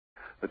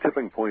A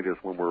tipping point is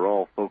when we're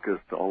all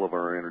focused, all of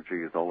our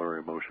energies, all our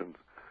emotions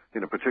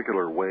in a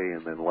particular way,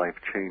 and then life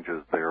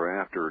changes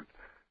thereafter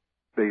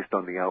based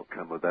on the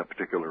outcome of that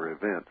particular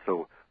event.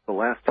 So the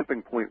last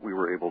tipping point we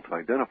were able to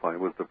identify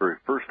was the very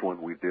first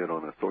one we did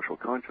on a social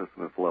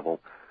consciousness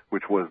level,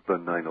 which was the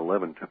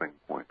 9/11 tipping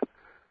point,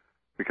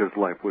 because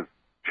life was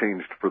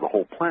changed for the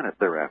whole planet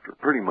thereafter,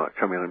 pretty much.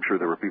 I mean, I'm sure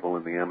there were people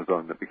in the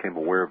Amazon that became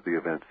aware of the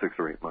event 6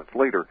 or 8 months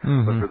later,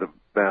 but for the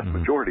vast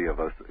majority of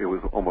us, it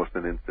was almost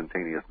an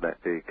instantaneous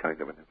that day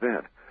kind of an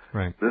event.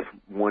 Right. This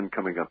one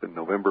coming up in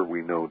November,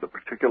 we know the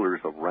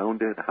particulars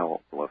around it, how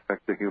it will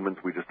affect the humans.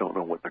 We just don't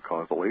know what the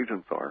causal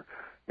agents are.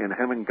 And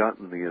having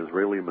gotten the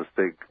Israeli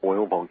mistake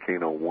oil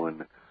volcano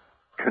one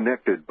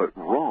connected but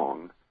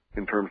wrong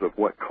in terms of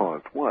what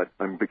caused what,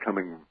 I'm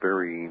becoming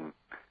very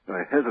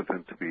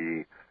hesitant to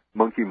be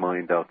monkey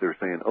mind out there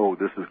saying, oh,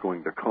 this is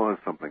going to cause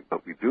something.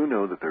 But we do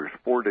know that there's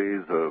 4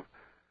 days of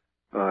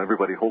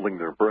everybody holding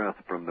their breath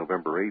from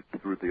November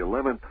 8th through the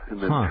 11th,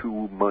 and then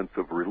 2 months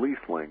of release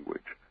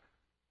language.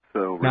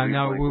 So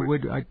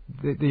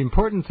the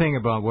important thing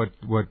about what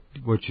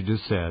you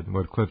just said,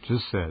 what Clif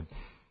just said,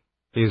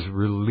 is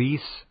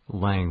release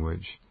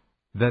language.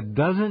 That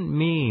doesn't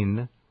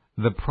mean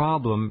the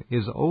problem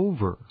is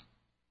over.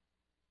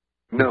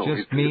 No, it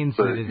just means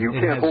that you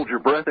can't hold your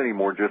breath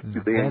anymore. Just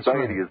the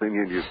anxiety is in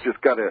you. You've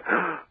just got to,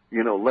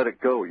 let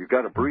it go. You've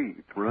got to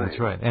breathe. Right. That's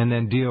right, and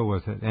then deal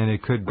with it. And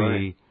it could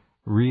be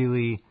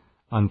really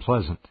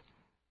unpleasant.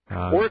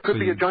 Or it could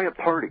be a giant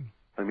party.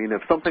 I mean,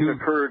 if something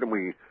occurred and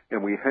we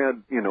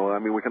had,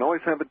 we can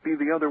always have it be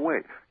the other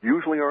way.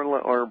 Usually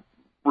our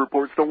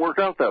reports don't work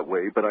out that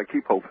way, but I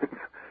keep hoping.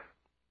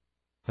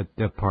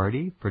 A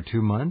party for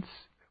 2 months?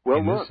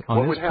 Well, look,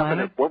 what would happen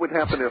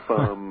if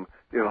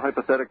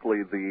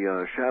hypothetically,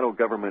 the shadow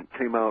government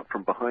came out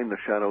from behind the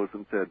shadows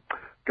and said,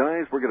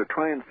 guys, we're going to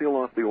try and seal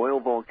off the oil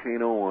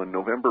volcano on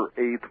November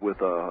 8th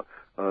with a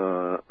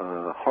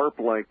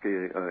HARP-like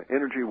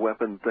energy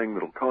weapon thing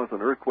that'll cause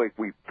an earthquake.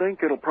 We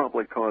think it'll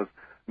probably cause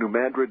New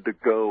Madrid to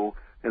go,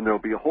 and there'll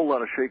be a whole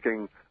lot of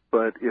shaking,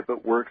 but if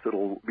it works,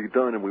 it'll be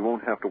done, and we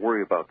won't have to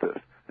worry about this.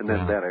 And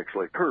then that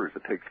actually occurs.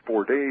 It takes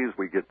 4 days.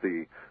 We get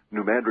the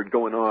New Madrid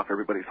going off.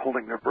 Everybody's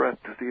holding their breath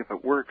to see if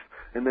it works.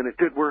 And then it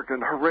did work,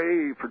 and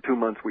hooray, for 2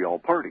 months we all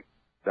party.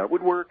 That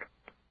would work.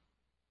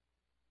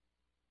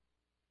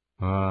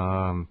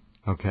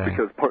 Okay.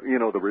 Because,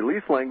 the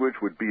release language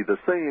would be the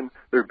same.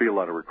 There'd be a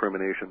lot of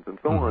recriminations and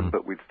so on,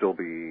 but we'd still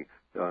be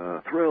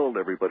thrilled.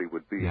 Everybody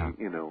would be, back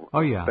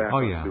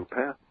on a new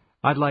path.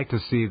 I'd like to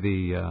see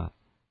the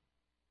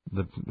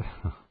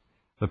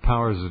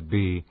powers that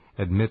be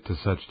admit to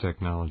such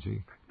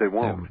technology. They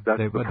won't.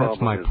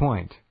 That's my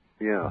point.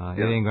 Yeah.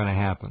 It ain't going to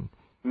happen.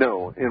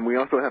 No, and we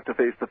also have to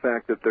face the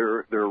fact that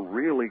they're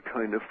really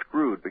kind of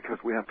screwed, because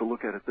we have to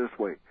look at it this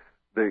way.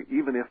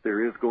 Even if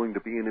there is going to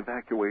be an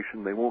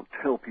evacuation, they won't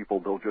tell people.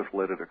 They'll just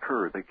let it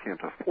occur. They can't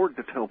afford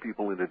to tell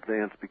people in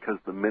advance, because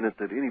the minute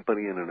that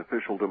anybody in an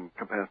officialdom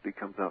capacity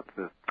comes out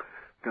and says,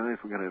 guys,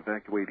 we're going to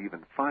evacuate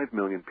even 5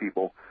 million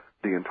people,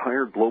 the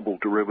entire global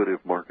derivative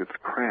markets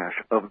crash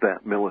of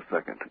that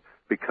millisecond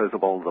because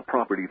of all the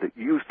property that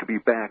used to be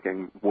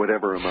backing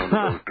whatever amount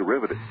of those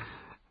derivatives.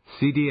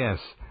 CDS,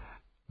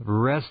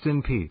 rest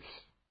in peace.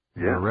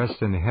 Yeah.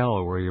 Rest in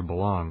hell where you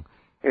belong.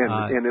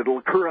 And it'll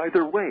occur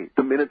either way.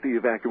 The minute the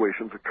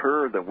evacuations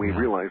occur, then we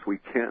realize we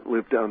can't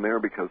live down there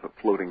because of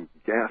floating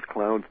gas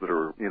clouds that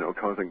are,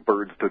 causing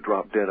birds to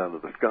drop dead out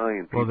of the sky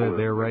and people they're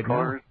there in right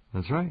cars. Now.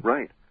 That's right.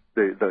 Right.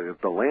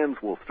 The lands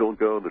will still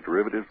go, the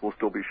derivatives will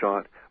still be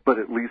shot, but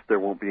at least there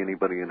won't be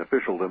anybody in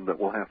officialdom that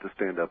will have to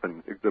stand up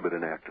and exhibit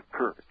an act of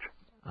courage.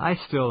 I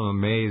still am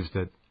amazed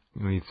at,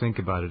 when you think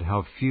about it,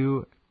 how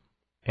few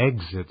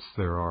exits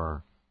there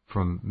are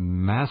from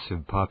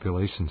massive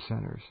population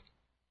centers.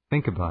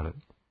 Think about it.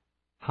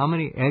 How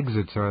many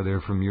exits are there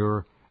from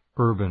your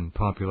urban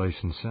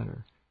population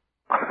center?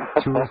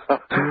 Two or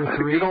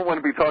three? You don't want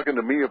to be talking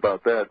to me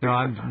about that. No,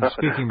 I'm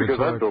speaking because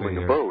I'm building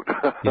here. A boat.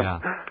 Yeah.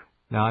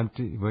 Now,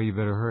 well, you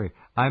better hurry.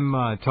 I'm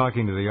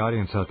talking to the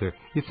audience out there.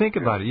 You think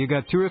about it. You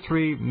got 2 or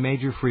 3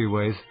 major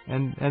freeways,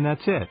 and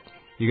that's it.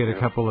 You got a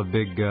couple of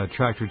big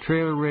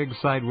tractor-trailer rigs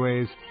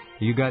sideways.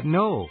 You got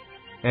no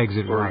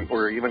exit routes.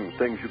 Or even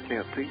things you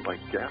can't see, like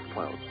gas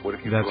clouds. What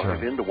if you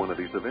drive into one of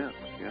these events?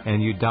 Yeah.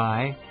 And you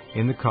die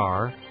in the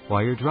car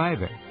while you're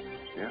driving.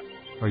 Yeah.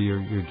 Or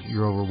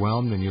you're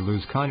overwhelmed and you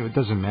lose contact. It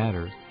doesn't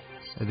matter.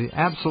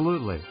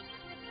 Absolutely.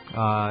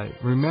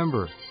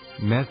 Remember,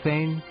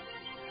 methane,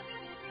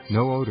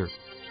 no odor.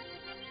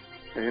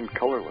 And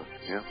colorless,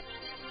 yeah.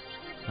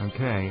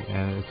 Okay.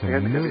 And it's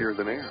heavier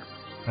than air.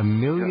 A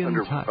million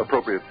times. Under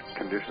appropriate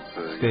conditions.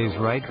 Stays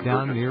right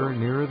down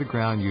nearer the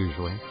ground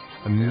usually.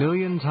 A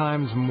million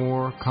times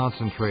more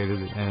concentrated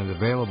and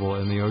available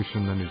in the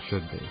ocean than it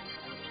should be.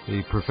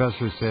 The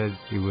professor said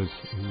he was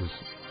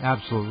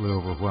absolutely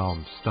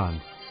overwhelmed,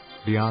 stunned,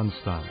 beyond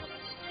stunned.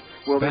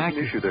 Well, there's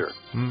an issue there.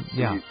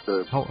 Yeah.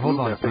 Hold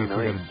on, please.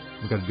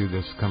 We've got to do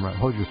this. Come right.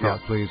 Hold your thought,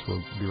 please.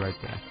 We'll be right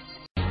back.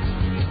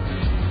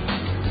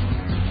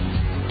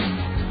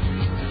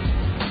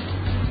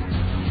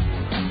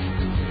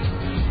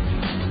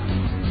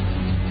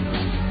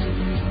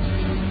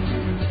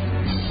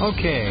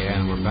 Okay,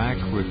 and we're back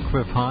with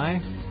Clif High,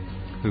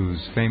 whose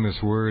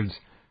famous words,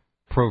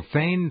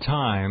 "Profane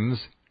times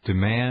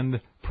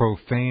demand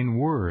profane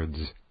words.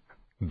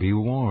 Be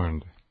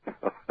warned."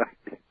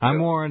 I'm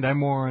warned, I'm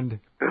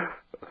warned.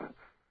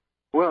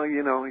 Well,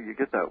 you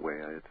get that way.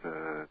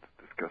 It's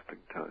disgusting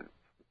times.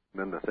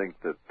 And then to think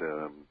that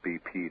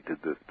BP did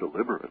this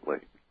deliberately,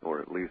 or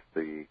at least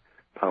the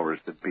powers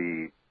that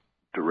be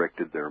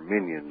directed their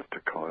minions to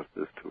cause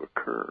this to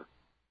occur.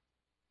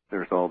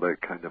 There's all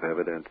that kind of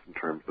evidence in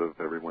terms of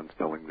everyone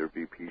selling their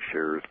BP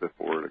shares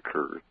before it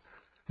occurs.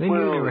 They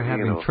knew they were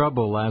having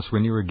trouble last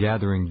when you were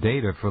gathering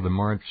data for the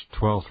March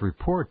 12th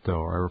report, though,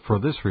 or for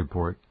this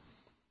report.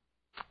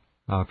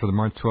 For the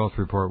March 12th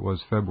report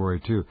was February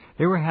 2.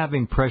 They were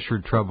having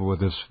pressured trouble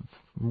with this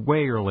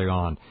way early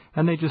on,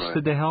 and they just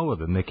said to hell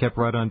with it, and they kept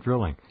right on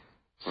drilling.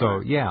 So,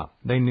 yeah,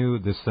 they knew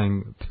this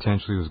thing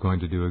potentially was going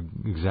to do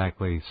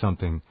exactly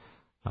something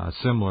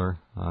similar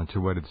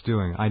to what it's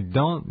doing. I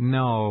don't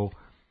know.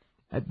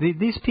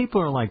 These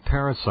people are like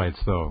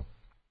parasites, though.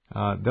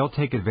 They'll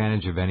take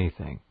advantage of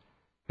anything.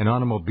 An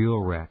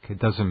automobile wreck, it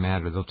doesn't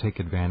matter. They'll take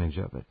advantage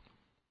of it.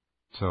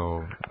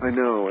 So I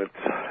know,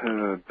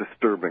 it's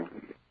disturbing,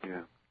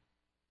 yeah.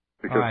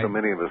 Because so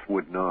many of us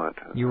would not.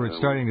 You were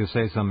starting to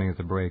say something at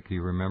the break. Do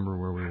you remember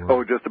where we were?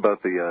 Oh, just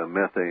about the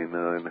methane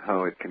and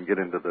how it can get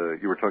into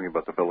you were talking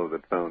about the fellow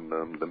that found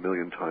the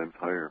 1,000,000 times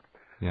higher.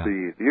 Yeah.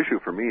 The issue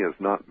for me is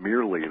not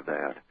merely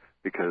that,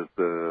 because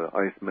the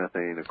ice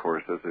methane, of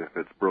course, as if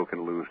it's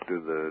broken loose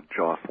to the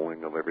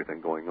jostling of everything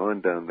going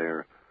on down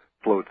there,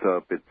 floats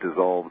up, it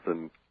dissolves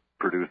and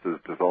produces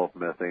dissolved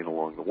methane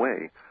along the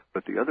way.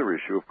 But the other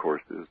issue, of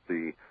course, is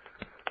the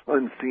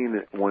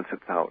unseen once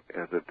it's out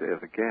as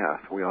a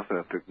gas. We also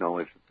have to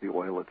acknowledge that the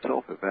oil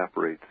itself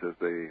evaporates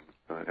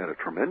at a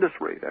tremendous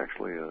rate,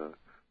 actually.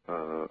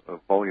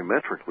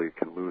 Volumetrically, it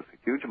can lose a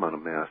huge amount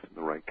of mass in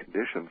the right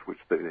conditions, which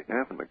they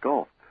have in the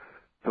Gulf.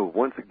 So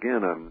once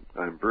again,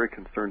 I'm very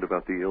concerned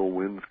about the ill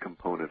winds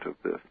component of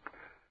this,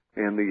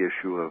 and the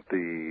issue of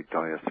the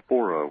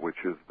diaspora,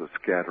 which is the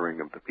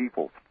scattering of the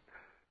peoples.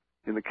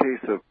 In the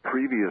case of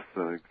previous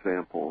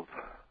examples,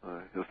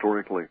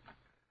 historically,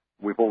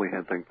 we've only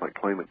had things like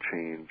climate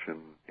change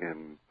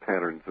and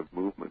patterns of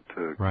movement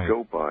to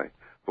go by,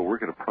 but we're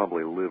going to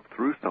probably live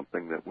through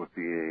something that would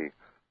be a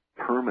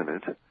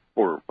permanent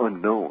or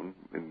unknown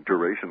in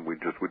duration. We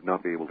just would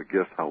not be able to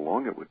guess how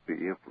long it would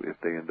be if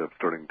they end up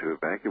starting to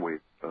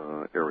evacuate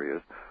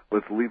areas.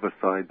 Let's leave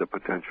aside the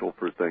potential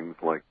for things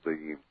like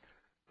the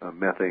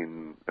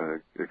methane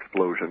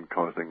explosion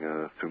causing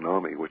a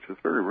tsunami, which is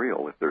very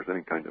real if there's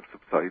any kind of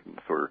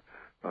subsidence or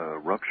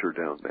rupture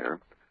down there.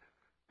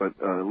 But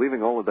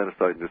leaving all of that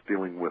aside and just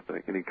dealing with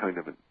any kind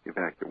of an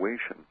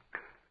evacuation,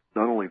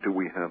 not only do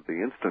we have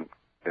the instant,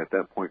 at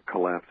that point,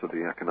 collapse of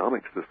the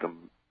economic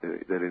system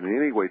that in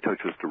any way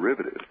touches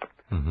derivatives,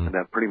 and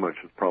that pretty much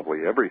is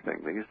probably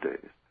everything these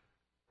days,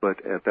 but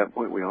at that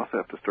point we also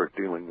have to start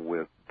dealing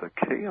with the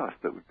chaos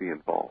that would be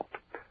involved,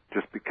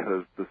 just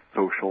because the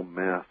social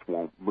mass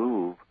won't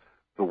move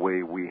the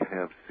way we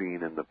have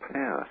seen in the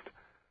past.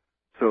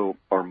 So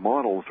our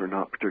models are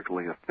not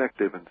particularly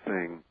effective in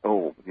saying,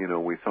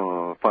 we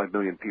saw 5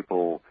 million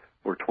people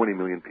or 20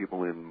 million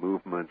people in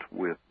movement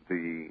with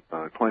the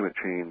climate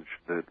change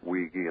that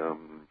we,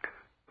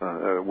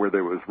 where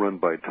there was run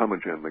by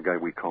Temujin, the guy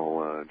we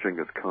call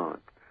Genghis Khan.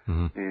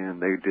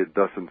 And they did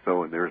thus and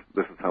so, and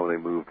this is how they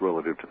moved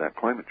relative to that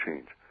climate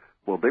change.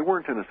 Well, they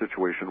weren't in a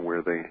situation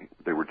where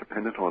they were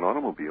dependent on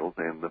automobiles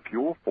and the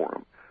fuel for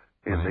them,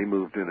 and they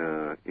moved in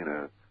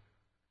a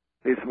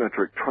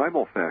asymmetric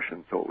tribal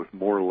fashion, so it was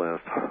more or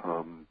less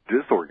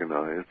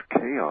disorganized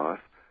chaos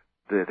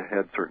that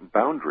had certain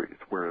boundaries,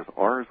 whereas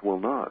ours will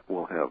not.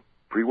 We'll have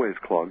freeways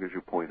clogged, as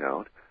you point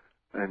out,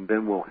 and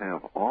then we'll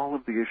have all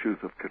of the issues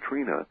of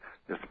Katrina,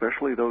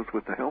 especially those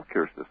with the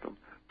healthcare system,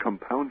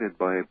 compounded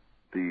by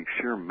the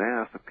sheer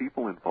mass of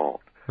people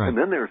involved. And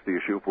then there's the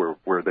issue of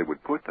where they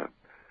would put them.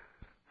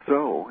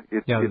 So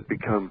it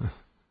becomes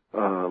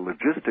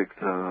logistics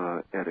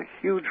at a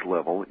huge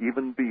level,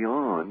 even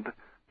beyond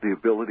the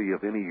ability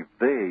of any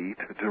they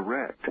to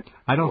direct.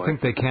 I don't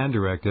think they can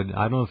direct it.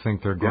 I don't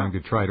think they're going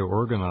to try to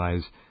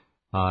organize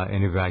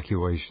an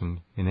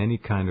evacuation in any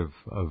kind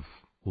of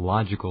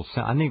logical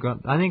sense.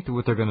 I think that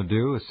what they're going to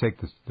do is take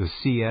the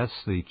CS,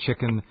 the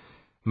chicken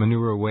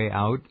manure way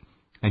out,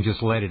 and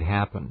just let it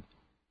happen,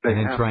 and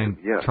then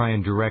try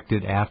and direct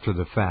it after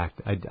the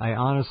fact. I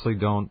honestly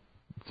don't.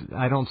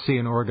 I don't see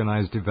an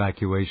organized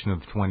evacuation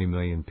of 20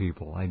 million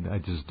people. I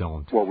just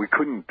don't. Well, we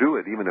couldn't do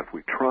it even if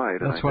we tried.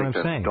 That's what I'm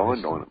saying.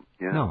 Dawned on them.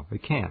 Yeah. No, they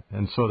can't,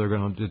 and so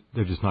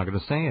they're just not going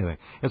to say anything.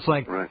 It's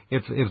like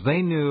if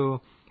they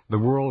knew the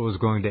world was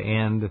going to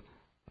end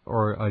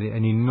or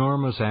an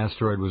enormous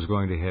asteroid was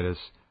going to hit us,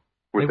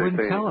 they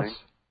wouldn't tell us.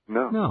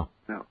 No.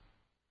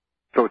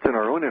 So it's in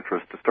our own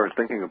interest to start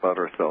thinking about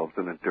ourselves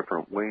in a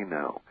different way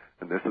now,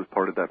 and this is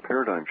part of that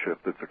paradigm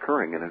shift that's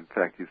occurring. And in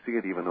fact, you see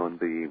it even on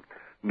the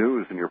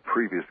news, and your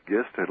previous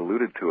guest had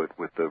alluded to it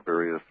with the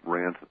various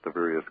rants at the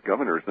various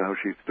governors. Now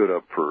she stood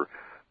up for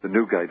the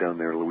new guy down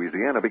there in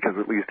Louisiana, because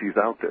at least he's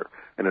out there.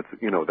 And it's,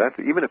 that's,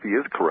 even if he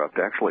is corrupt,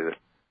 actually,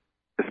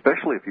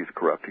 especially if he's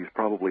corrupt, he's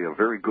probably a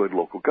very good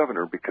local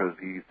governor because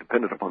he's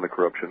dependent upon the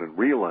corruption and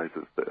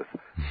realizes this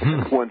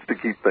and wants to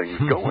keep things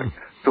going.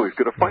 So he's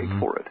going to fight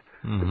for it.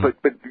 But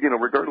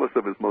regardless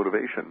of his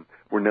motivation,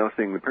 we're now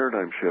seeing the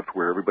paradigm shift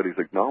where everybody's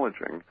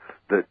acknowledging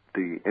that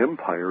the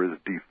empire is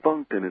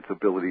defunct in its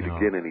ability to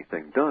get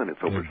anything done.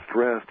 It's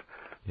overstressed.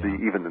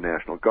 Even the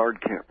National Guard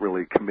can't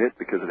really commit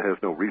because it has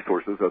no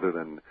resources other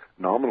than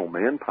nominal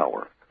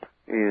manpower.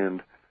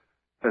 And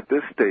at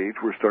this stage,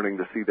 we're starting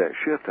to see that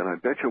shift, and I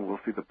bet you we'll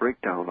see the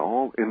breakdown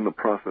all in the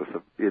process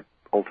of it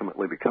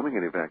ultimately becoming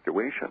an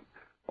evacuation,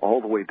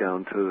 all the way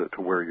down to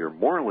where you're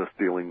more or less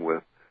dealing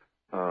with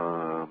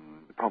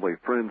probably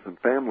friends and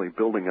family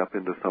building up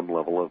into some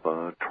level of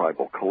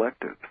tribal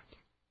collectives.